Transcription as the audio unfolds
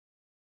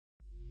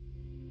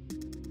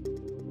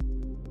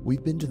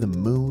We've been to the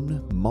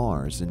Moon,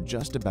 Mars, and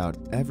just about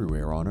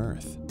everywhere on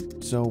Earth.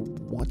 So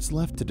what's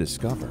left to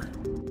discover?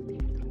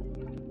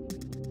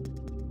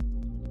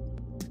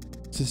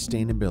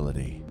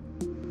 Sustainability.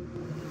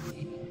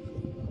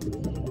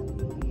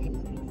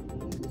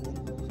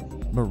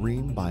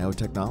 Marine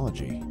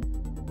biotechnology.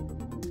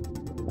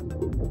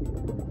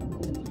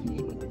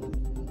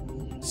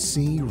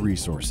 Sea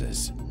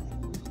resources.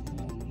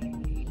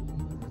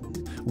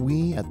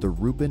 We at the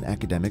Ruppin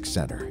Academic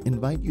Center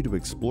invite you to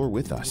explore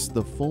with us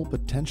the full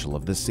potential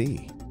of the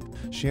sea.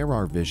 Share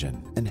our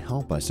vision and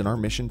help us in our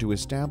mission to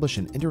establish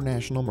an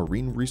international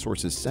marine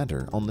resources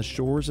center on the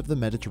shores of the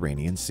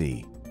Mediterranean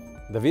Sea.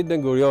 David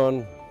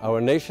Ben-Gurion,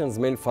 our nation's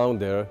main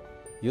founder,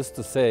 used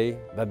to say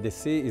that the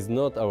sea is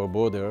not our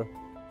border,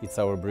 it's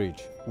our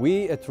bridge.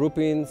 We at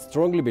Ruppin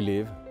strongly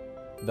believe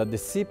that the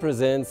sea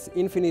presents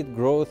infinite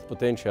growth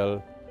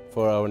potential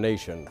for our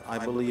nation. I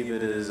believe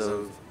it is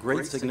of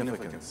great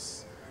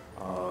significance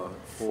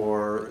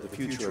for the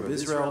future of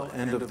Israel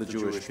and of the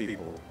Jewish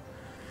people.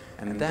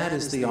 And that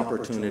is the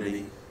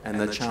opportunity and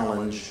the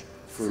challenge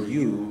for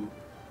you,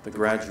 the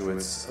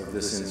graduates of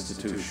this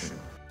institution.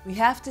 We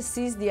have to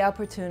seize the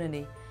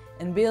opportunity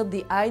and build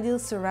the ideal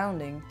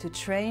surrounding to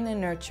train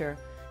and nurture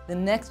the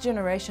next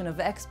generation of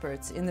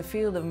experts in the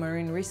field of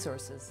marine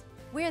resources.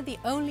 We are the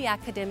only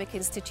academic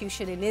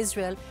institution in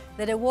Israel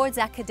that awards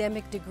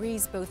academic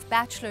degrees, both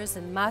bachelor's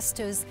and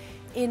master's,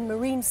 in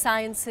marine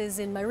sciences,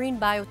 in marine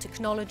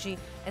biotechnology,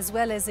 as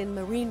well as in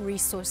marine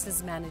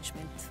resources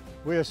management.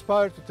 We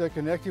aspire to take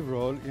an active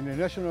role in a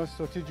national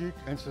strategic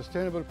and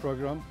sustainable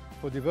program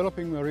for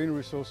developing marine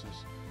resources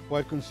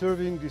while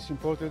conserving this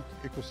important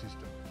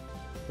ecosystem.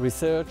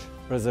 Research,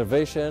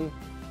 preservation,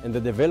 and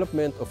the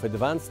development of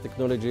advanced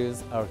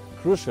technologies are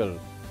crucial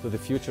to the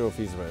future of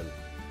Israel.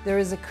 There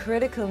is a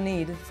critical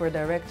need for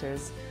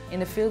directors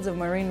in the fields of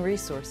marine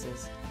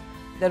resources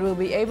that will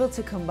be able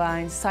to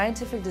combine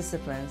scientific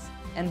disciplines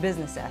and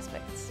business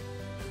aspects.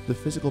 The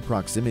physical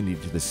proximity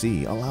to the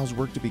sea allows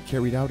work to be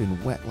carried out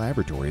in wet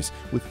laboratories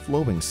with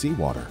flowing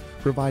seawater,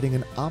 providing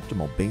an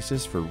optimal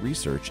basis for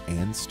research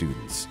and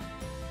students.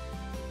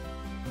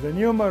 The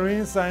new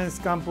Marine Science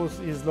Campus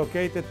is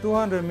located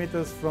 200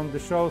 meters from the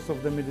shores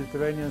of the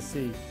Mediterranean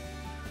Sea.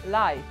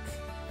 Light,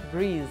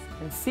 breeze,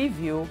 and sea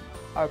view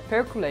are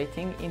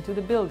percolating into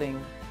the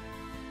building.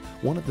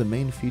 One of the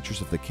main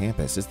features of the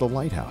campus is the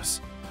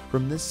lighthouse.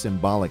 From this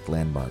symbolic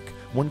landmark,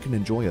 one can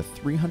enjoy a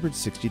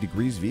 360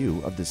 degrees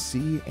view of the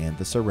sea and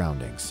the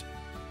surroundings.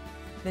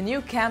 The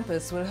new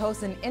campus will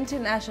host an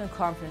international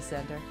conference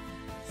center,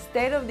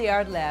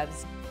 state-of-the-art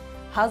labs,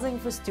 housing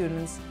for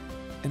students,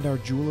 and our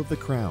jewel of the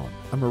crown,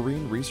 a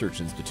marine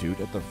research institute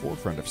at the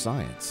forefront of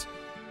science.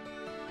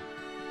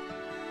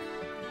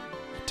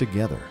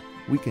 Together,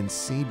 we can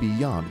see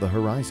beyond the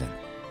horizon.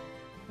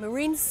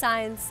 Marine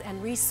science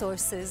and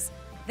resources,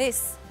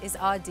 this is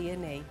our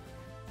DNA.